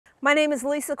My name is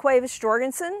Lisa Cuevas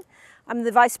Jorgensen. I'm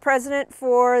the Vice President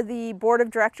for the Board of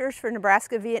Directors for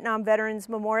Nebraska Vietnam Veterans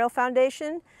Memorial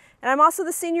Foundation, and I'm also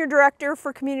the Senior Director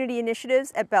for Community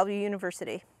Initiatives at Bellevue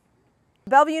University.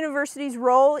 Bellevue University's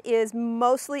role is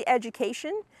mostly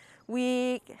education.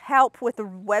 We help with the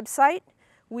website.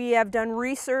 We have done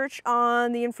research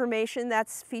on the information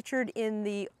that's featured in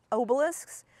the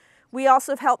obelisks. We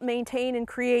also have helped maintain and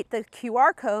create the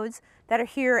QR codes that are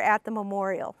here at the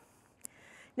memorial.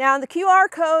 Now, the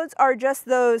QR codes are just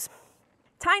those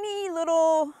tiny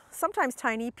little, sometimes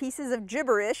tiny pieces of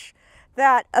gibberish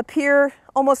that appear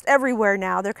almost everywhere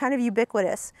now. They're kind of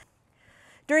ubiquitous.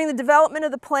 During the development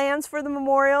of the plans for the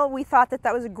memorial, we thought that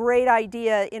that was a great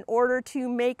idea in order to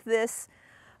make this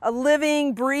a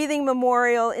living, breathing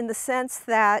memorial in the sense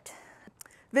that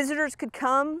visitors could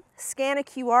come, scan a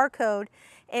QR code,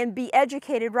 and be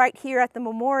educated right here at the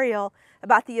memorial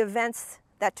about the events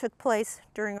that took place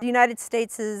during the United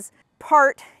States'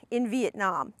 part in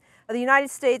Vietnam. The United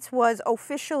States was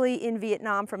officially in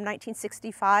Vietnam from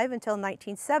 1965 until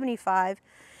 1975,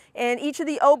 and each of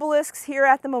the obelisks here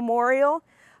at the memorial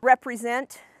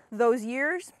represent those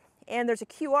years, and there's a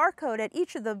QR code at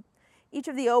each of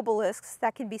the obelisks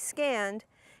that can be scanned,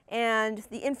 and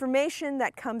the information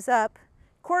that comes up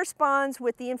corresponds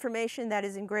with the information that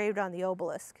is engraved on the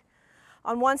obelisk.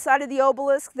 On one side of the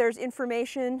obelisk, there's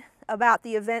information about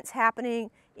the events happening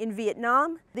in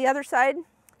Vietnam. The other side,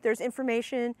 there's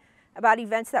information about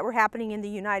events that were happening in the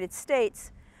United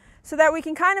States, so that we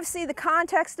can kind of see the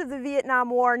context of the Vietnam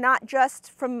War, not just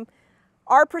from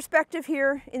our perspective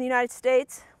here in the United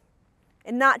States,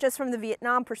 and not just from the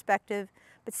Vietnam perspective,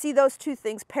 but see those two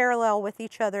things parallel with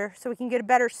each other so we can get a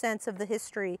better sense of the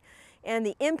history and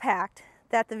the impact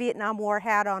that the Vietnam War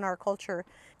had on our culture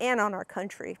and on our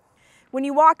country. When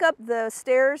you walk up the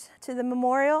stairs to the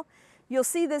memorial, you'll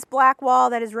see this black wall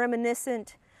that is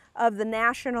reminiscent of the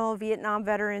National Vietnam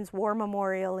Veterans War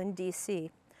Memorial in DC.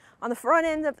 On the front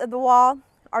end of the wall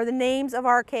are the names of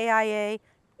our KIA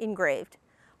engraved.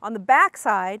 On the back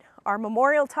side are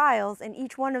memorial tiles, and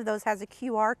each one of those has a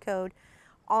QR code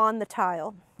on the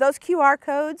tile. Those QR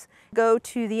codes go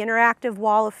to the interactive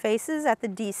wall of faces at the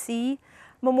DC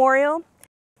Memorial.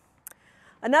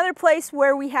 Another place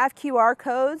where we have QR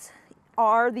codes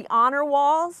are the honor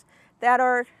walls that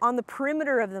are on the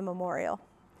perimeter of the memorial.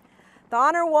 The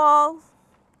honor wall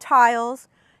tiles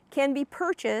can be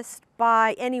purchased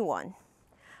by anyone.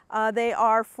 They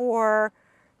are for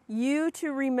you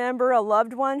to remember a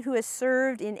loved one who has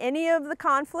served in any of the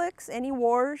conflicts, any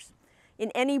wars,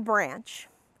 in any branch,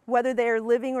 whether they are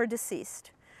living or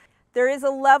deceased. There is a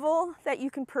level that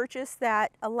you can purchase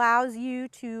that allows you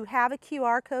to have a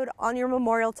QR code on your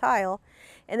memorial tile,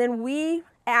 and then we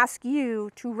ask you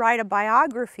to write a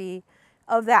biography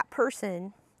of that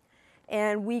person,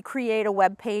 and we create a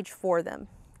web page for them.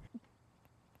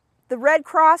 The Red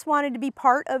Cross wanted to be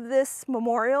part of this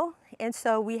memorial, and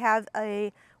so we have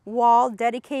a wall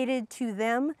dedicated to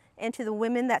them and to the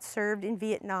women that served in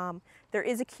Vietnam. There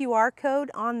is a QR code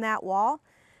on that wall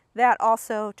that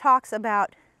also talks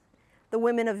about the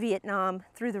women of Vietnam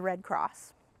through the Red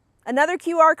Cross. Another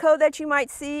QR code that you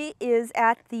might see is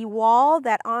at the wall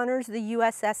that honors the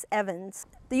USS Evans.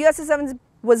 The USS Evans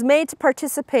was made to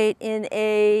participate in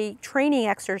a training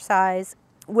exercise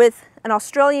with an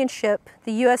Australian ship,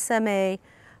 the USMA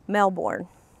Melbourne.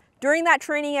 During that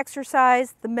training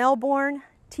exercise, the Melbourne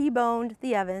T-boned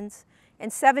the Evans,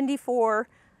 and 74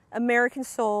 American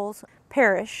souls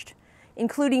perished,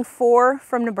 including 4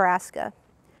 from Nebraska.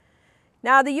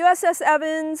 Now, the USS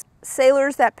Evans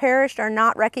sailors that perished are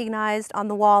not recognized on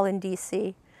the wall in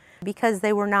DC because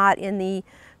they were not in the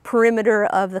perimeter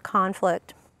of the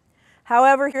conflict.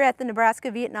 However, here at the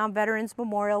Nebraska Vietnam Veterans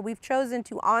Memorial, we've chosen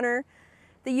to honor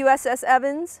the USS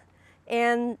Evans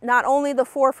and not only the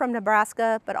 4 from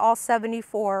Nebraska, but all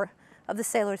 74 of the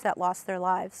sailors that lost their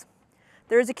lives.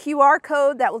 There is a QR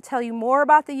code that will tell you more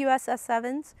about the USS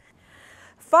Evans.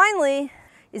 Finally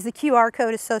is the QR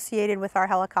code associated with our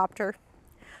helicopter.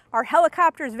 Our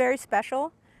helicopter is very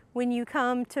special. When you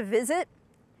come to visit,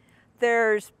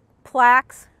 there's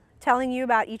plaques telling you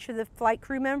about each of the flight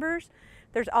crew members.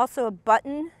 There's also a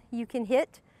button you can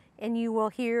hit and you will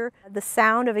hear the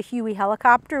sound of a Huey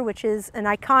helicopter, which is an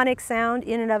iconic sound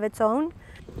in and of its own.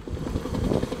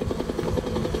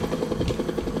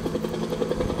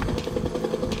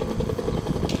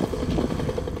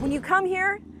 When you come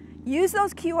here, use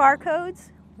those QR codes,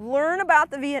 learn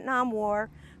about the Vietnam War,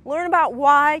 learn about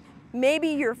why maybe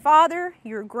your father,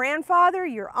 your grandfather,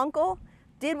 your uncle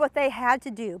did what they had to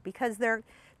do because their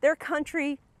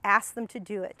country asked them to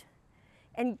do it.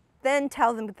 And then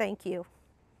tell them thank you.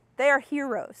 They are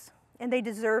heroes and they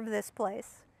deserve this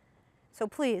place. So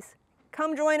please,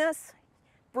 come join us,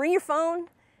 bring your phone,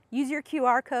 use your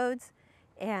QR codes,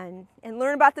 and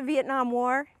learn about the Vietnam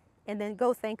War, and then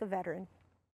go thank a veteran.